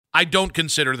I don't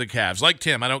consider the Cavs, like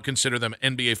Tim, I don't consider them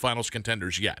NBA Finals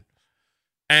contenders yet.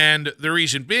 And the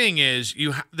reason being is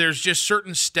there's just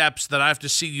certain steps that I have to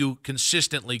see you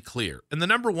consistently clear. And the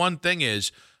number one thing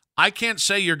is I can't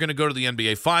say you're going to go to the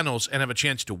NBA Finals and have a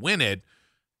chance to win it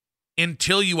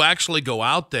until you actually go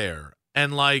out there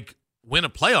and, like, win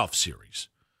a playoff series.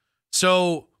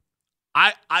 So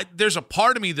there's a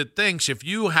part of me that thinks if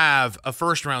you have a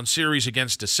first-round series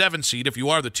against a 7 seed, if you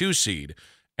are the 2 seed,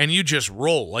 and you just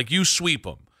roll, like you sweep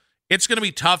them, it's going to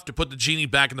be tough to put the genie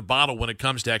back in the bottle when it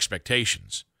comes to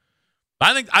expectations.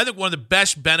 I think one of the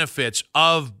best benefits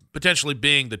of potentially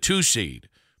being the 2 seed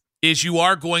is you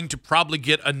are going to probably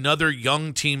get another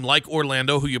young team like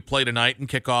Orlando, who you play tonight and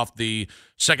kick off the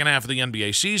second half of the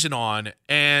NBA season on,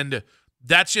 and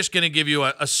that's just going to give you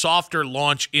a softer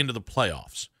launch into the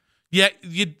playoffs. Yeah,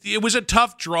 it was a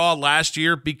tough draw last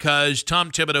year because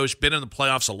Tom Thibodeau's been in the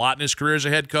playoffs a lot in his career as a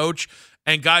head coach,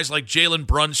 and guys like Jalen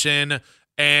Brunson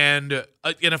and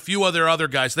a few other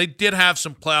guys, they did have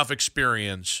some playoff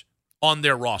experience on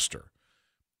their roster.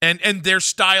 And their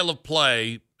style of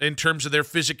play in terms of their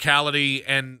physicality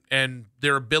and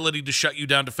their ability to shut you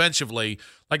down defensively,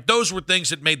 like those were things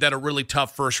that made that a really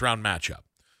tough first-round matchup.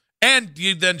 And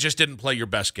you then just didn't play your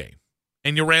best game.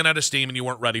 And you ran out of steam and you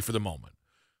weren't ready for the moment.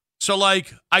 So,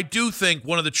 like, I do think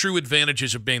one of the true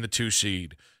advantages of being the 2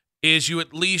 seed is you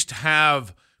at least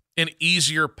have an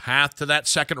easier path to that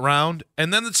second round.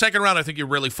 And then the second round, I think you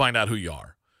really find out who you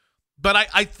are. But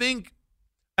I think,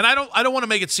 and I don't want to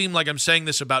make it seem like I'm saying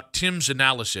this about Tim's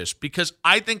analysis, because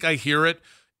I think I hear it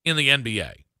in the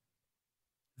NBA.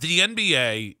 The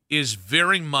NBA is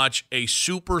very much a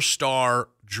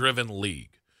superstar-driven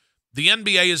league. The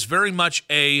NBA is very much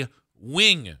a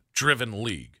wing-driven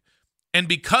league. And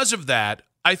because of that,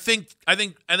 I think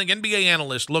NBA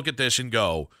analysts look at this and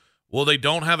go, well, they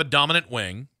don't have a dominant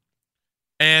wing,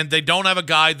 and they don't have a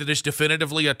guy that is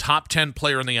definitively a top 10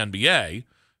 player in the NBA,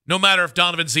 no matter if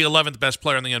Donovan's the 11th best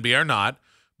player in the NBA or not.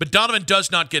 But Donovan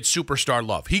does not get superstar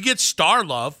love. He gets star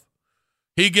love.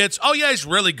 He gets, oh, yeah, he's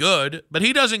really good, but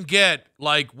he doesn't get,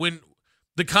 like, when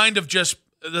the kind of just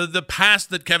the pass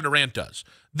that Kevin Durant does.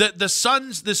 The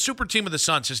Suns, the super team of the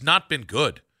Suns has not been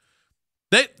good.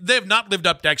 They have not lived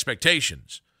up to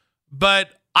expectations.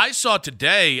 But I saw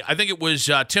today, I think it was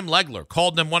Tim Legler,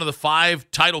 called them one of the 5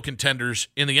 title contenders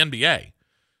in the NBA.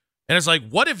 And it's like,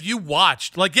 what have you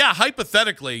watched? Like, yeah,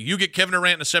 hypothetically, you get Kevin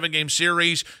Durant in a 7-game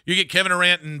series, you get Kevin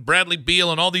Durant and Bradley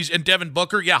Beal and all these, and Devin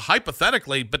Booker. Yeah,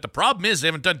 hypothetically, but the problem is they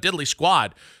haven't done diddly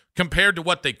squad compared to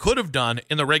what they could have done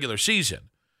in the regular season.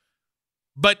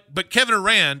 But Kevin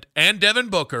Durant and Devin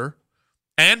Booker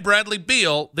and Bradley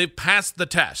Beal, they've passed the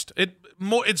test.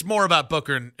 It's more about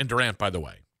Booker and Durant, by the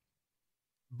way.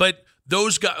 But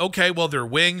those guys, okay, well, they're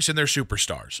wings and they're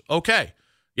superstars. Okay.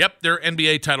 Yep, they're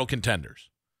NBA title contenders.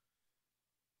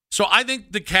 So I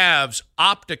think the Cavs,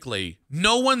 optically,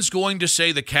 no one's going to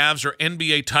say the Cavs are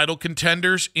NBA title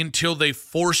contenders until they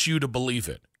force you to believe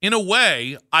it. In a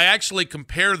way, I actually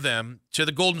compare them to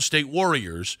the Golden State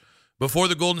Warriors before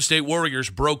the Golden State Warriors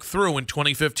broke through in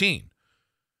 2015.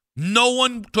 No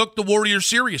one took the Warriors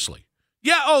seriously.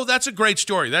 Yeah, oh, that's a great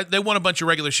story. They won a bunch of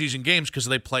regular season games because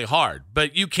they play hard,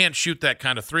 but you can't shoot that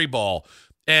kind of 3 ball.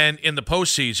 And in the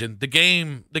postseason, the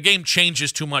game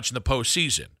changes too much in the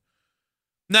postseason.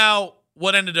 Now,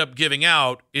 what ended up giving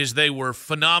out is they were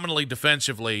phenomenally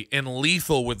defensively and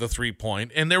lethal with the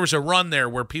 3-point. And there was a run there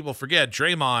where people forget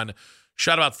Draymond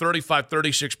shot about 35,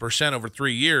 36% over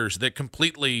 3 years that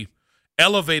completely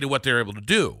elevated what they were able to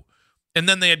do. And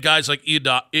then they had guys like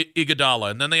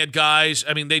Iguodala, and then they had guys,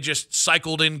 I mean, they just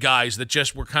cycled in guys that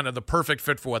just were kind of the perfect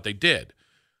fit for what they did.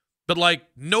 But, like,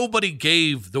 nobody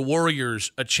gave the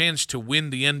Warriors a chance to win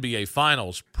the NBA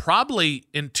Finals probably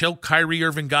until Kyrie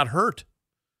Irving got hurt.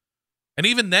 And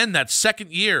even then, that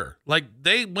second year, like,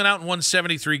 they went out and won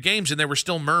 73 games, and there were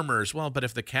still murmurs, well, but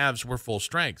if the Cavs were full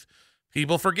strength.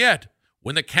 People forget,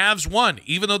 when the Cavs won,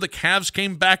 even though the Cavs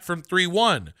came back from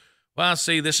 3-1, well,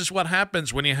 see, this is what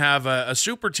happens when you have a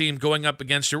super team going up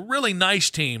against a really nice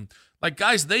team. Like,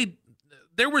 guys,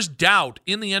 there was doubt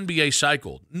in the NBA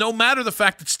cycle. No matter the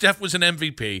fact that Steph was an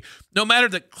MVP, no matter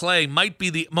that Klay might be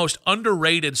the most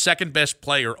underrated second-best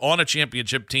player on a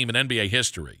championship team in NBA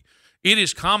history, it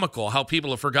is comical how people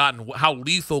have forgotten how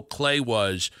lethal Klay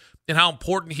was and how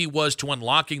important he was to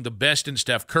unlocking the best in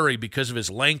Steph Curry because of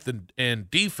his length and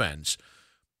defense.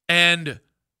 And,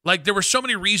 like, there were so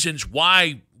many reasons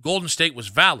why Golden State was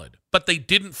valid, but they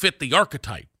didn't fit the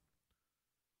archetype.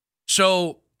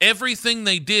 So everything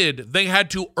they did, they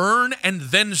had to earn and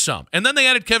then some. And then they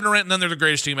added Kevin Durant, and then they're the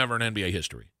greatest team ever in NBA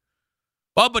history.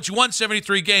 Well, but you won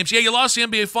 73 games. Yeah, you lost the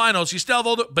NBA Finals. You still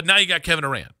have but now you got Kevin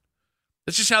Durant.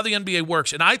 That's just how the NBA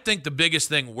works. And I think the biggest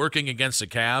thing working against the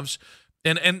Cavs,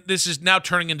 and this is now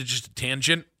turning into just a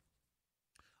tangent,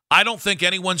 I don't think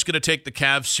anyone's going to take the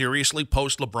Cavs seriously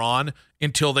post LeBron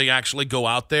until they actually go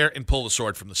out there and pull the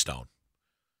sword from the stone.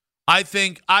 I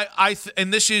think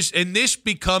and this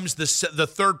becomes the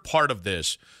third part of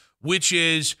this, which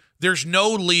is there's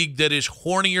no league that is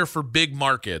hornier for big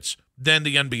markets than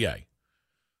the NBA.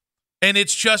 And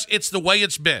it's the way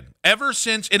it's been ever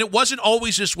since. And it wasn't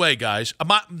always this way, guys.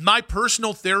 My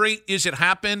personal theory is it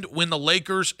happened when the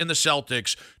Lakers and the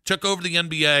Celtics took over the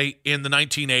NBA in the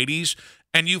 1980s.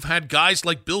 And you've had guys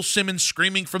like Bill Simmons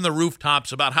screaming from the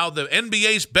rooftops about how the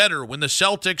NBA's better when the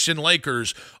Celtics and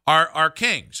Lakers are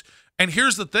kings. And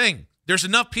here's the thing. There's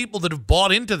enough people that have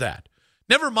bought into that.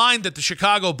 Never mind that the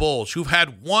Chicago Bulls, who've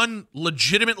had one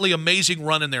legitimately amazing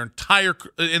run in their entire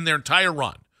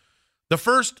run. The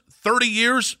first 20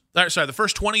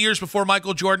 years before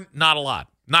Michael Jordan, not a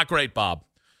lot. Not great, Bob.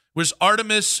 It was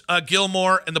Artemis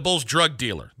Gilmore and the Bulls drug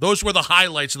dealer. Those were the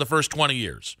highlights of the first 20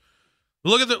 years.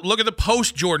 Look at the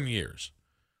post-Jordan years.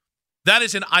 That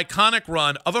is an iconic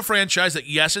run of a franchise that,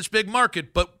 yes, it's big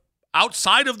market, but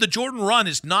outside of the Jordan run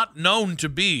is not known to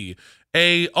be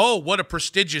what a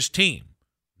prestigious team.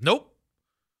 Nope.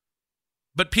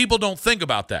 But people don't think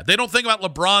about that. They don't think about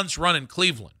LeBron's run in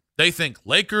Cleveland. They think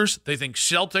Lakers. They think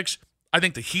Celtics. I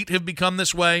think the Heat have become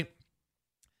this way.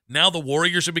 Now the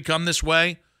Warriors have become this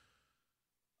way.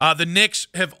 The Knicks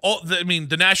have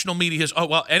the national media has,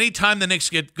 anytime the Knicks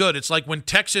get good, it's like when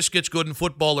Texas gets good in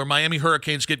football or Miami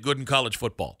Hurricanes get good in college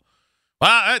football.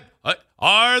 Well,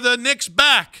 are the Knicks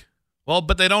back? Well,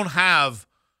 but they don't have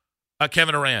a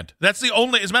Kevin Durant. As a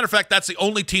matter of fact, that's the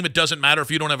only team it doesn't matter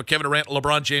if you don't have a Kevin Durant,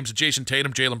 LeBron James, Jason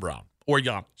Tatum, Jaylen Brown, or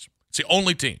Giannis. It's the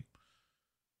only team.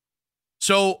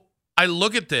 So I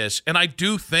look at this, and I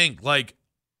do think, like,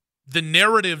 the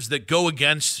narratives that go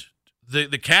against the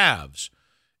Cavs,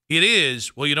 it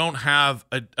is, you don't have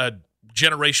a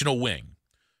generational wing.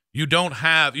 You've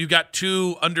got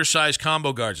two undersized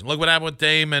combo guards. And look what happened with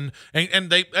Dame and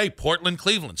Portland,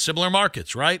 Cleveland, similar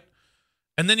markets, right?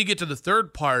 And then you get to the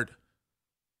third part.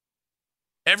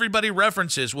 Everybody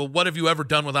references, what have you ever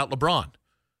done without LeBron?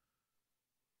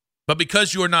 But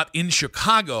because you are not in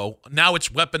Chicago, now it's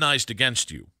weaponized against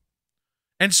you.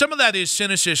 And some of that is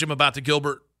cynicism about the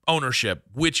Gilbert ownership,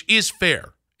 which is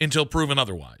fair until proven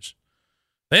otherwise.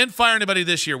 They didn't fire anybody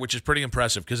this year, which is pretty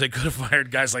impressive because they could have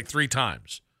fired guys like 3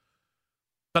 times.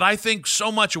 But I think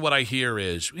so much of what I hear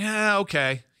is, yeah,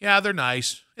 okay. Yeah, they're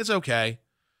nice. It's okay.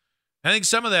 I think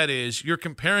some of that is you're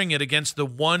comparing it against the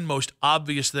one most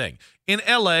obvious thing. In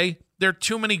L.A., there are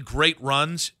too many great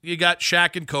runs. You got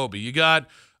Shaq and Kobe. You got,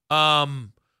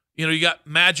 you got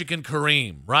Magic and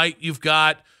Kareem, right? You've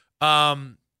got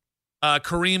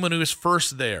Kareem when he was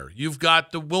first there. You've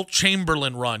got the Wilt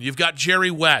Chamberlain run. You've got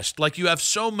Jerry West. Like, you have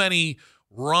so many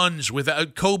runs with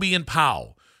Kobe and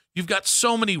Powell. You've got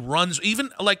so many runs. Even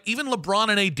LeBron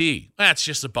and AD. That's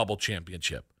just a bubble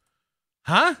championship.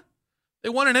 Huh? They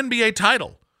won an NBA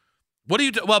title. What are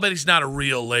you? But he's not a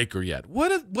real Laker yet.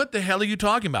 What the hell are you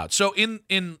talking about? So in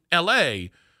LA,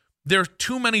 there are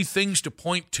too many things to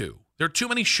point to. There are too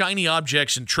many shiny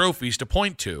objects and trophies to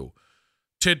point to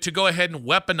go ahead and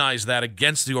weaponize that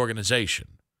against the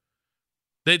organization.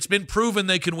 It's been proven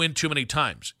they can win too many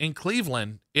times. In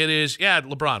Cleveland, it is,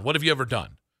 LeBron, what have you ever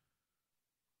done?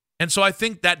 And so I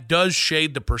think that does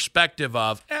shade the perspective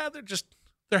of,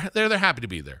 they're happy to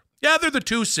be there. Yeah, they're the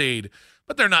 2 seed,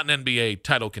 but they're not an NBA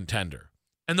title contender.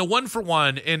 And the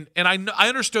 1-for-1, and I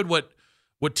understood what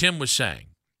Tim was saying,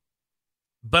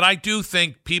 but I do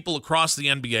think people across the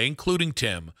NBA, including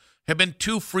Tim, have been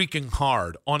too freaking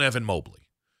hard on Evan Mobley.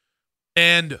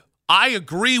 And I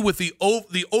agree with the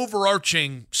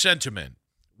overarching sentiment,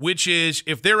 which is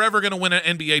if they're ever going to win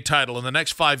an NBA title in the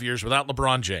next 5 years without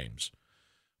LeBron James,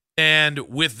 and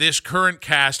with this current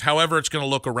cast, however it's going to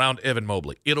look around Evan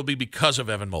Mobley, it'll be because of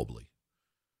Evan Mobley.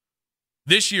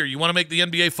 This year, you want to make the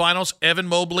NBA Finals, Evan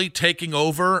Mobley taking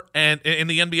over and in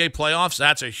the NBA playoffs,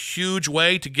 that's a huge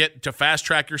way to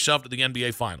fast-track yourself to the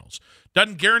NBA Finals.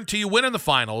 Doesn't guarantee you win in the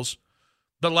Finals,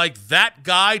 but like that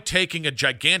guy taking a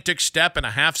gigantic step in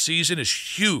a half season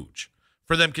is huge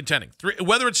for them contending.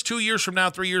 Whether it's 2 years from now,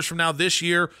 3 years from now, this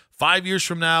year, 5 years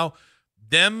from now,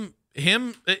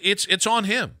 it's on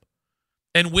him.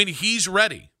 And when he's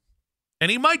ready,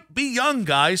 and he might be young,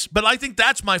 guys, but I think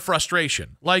that's my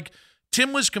frustration. Like,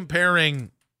 Tim was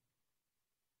comparing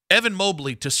Evan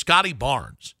Mobley to Scotty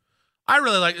Barnes. I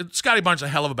really like Scotty Barnes, a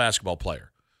hell of a basketball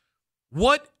player.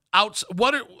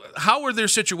 How are their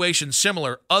situations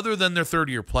similar other than their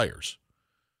third-year players?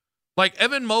 Like,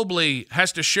 Evan Mobley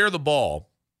has to share the ball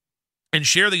and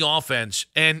share the offense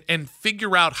and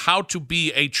figure out how to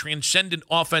be a transcendent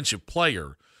offensive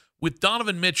player with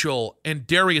Donovan Mitchell and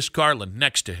Darius Garland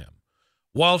next to him,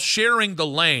 while sharing the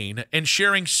lane and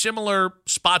sharing similar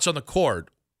spots on the court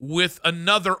with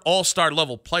another all-star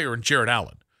level player in Jarrett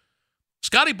Allen.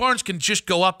 Scotty Barnes can just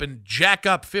go up and jack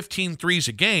up 15 threes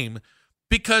a game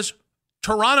because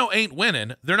Toronto ain't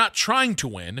winning. They're not trying to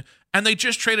win, and they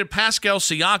just traded Pascal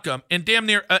Siakam and damn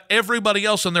near everybody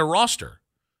else on their roster.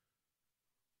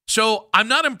 So I'm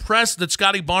not impressed that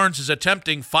Scotty Barnes is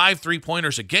attempting 5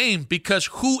 3-pointers a game because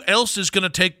who else is going to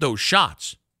take those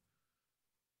shots?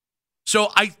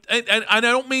 So I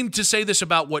don't mean to say this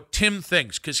about what Tim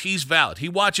thinks because he's valid. He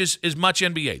watches as much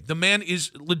NBA. The man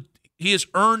he has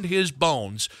earned his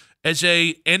bones as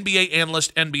a NBA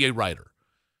analyst, NBA writer.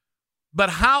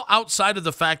 But how, outside of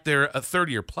the fact they're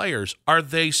third-year players, are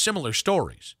they similar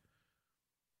stories?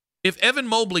 If Evan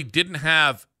Mobley didn't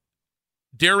have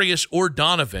Darius or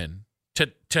Donovan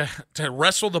to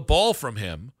wrestle the ball from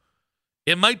him,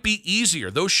 it might be easier.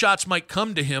 Those shots might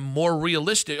come to him more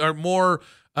realistic or more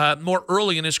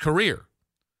early in his career.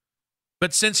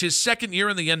 But since his second year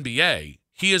in the NBA,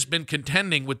 he has been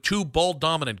contending with 2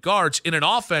 ball-dominant guards in an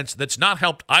offense that's not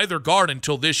helped either guard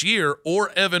until this year,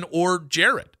 or Evan or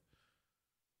Jarrett.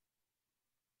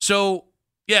 So,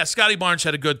 yeah, Scotty Barnes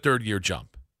had a good third-year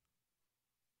jump.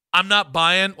 I'm not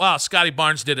buying, wow, Scotty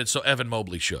Barnes did it, so Evan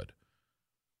Mobley should.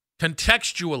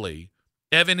 Contextually,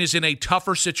 Evan is in a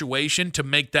tougher situation to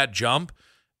make that jump,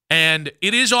 and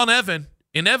it is on Evan.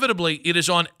 Inevitably, it is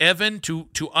on Evan to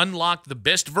unlock the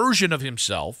best version of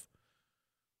himself.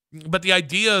 But the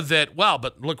idea that, wow,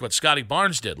 but look what Scotty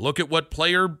Barnes did. Look at what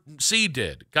player C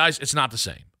did. Guys, it's not the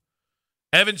same.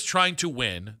 Evan's trying to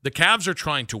win. The Cavs are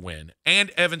trying to win. And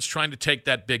Evan's trying to take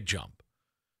that big jump.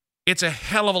 It's a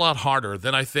hell of a lot harder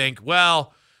than I think,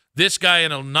 well, this guy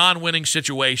in a non-winning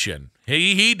situation,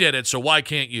 he did it, so why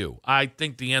can't you? I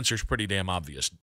think the answer is pretty damn obvious.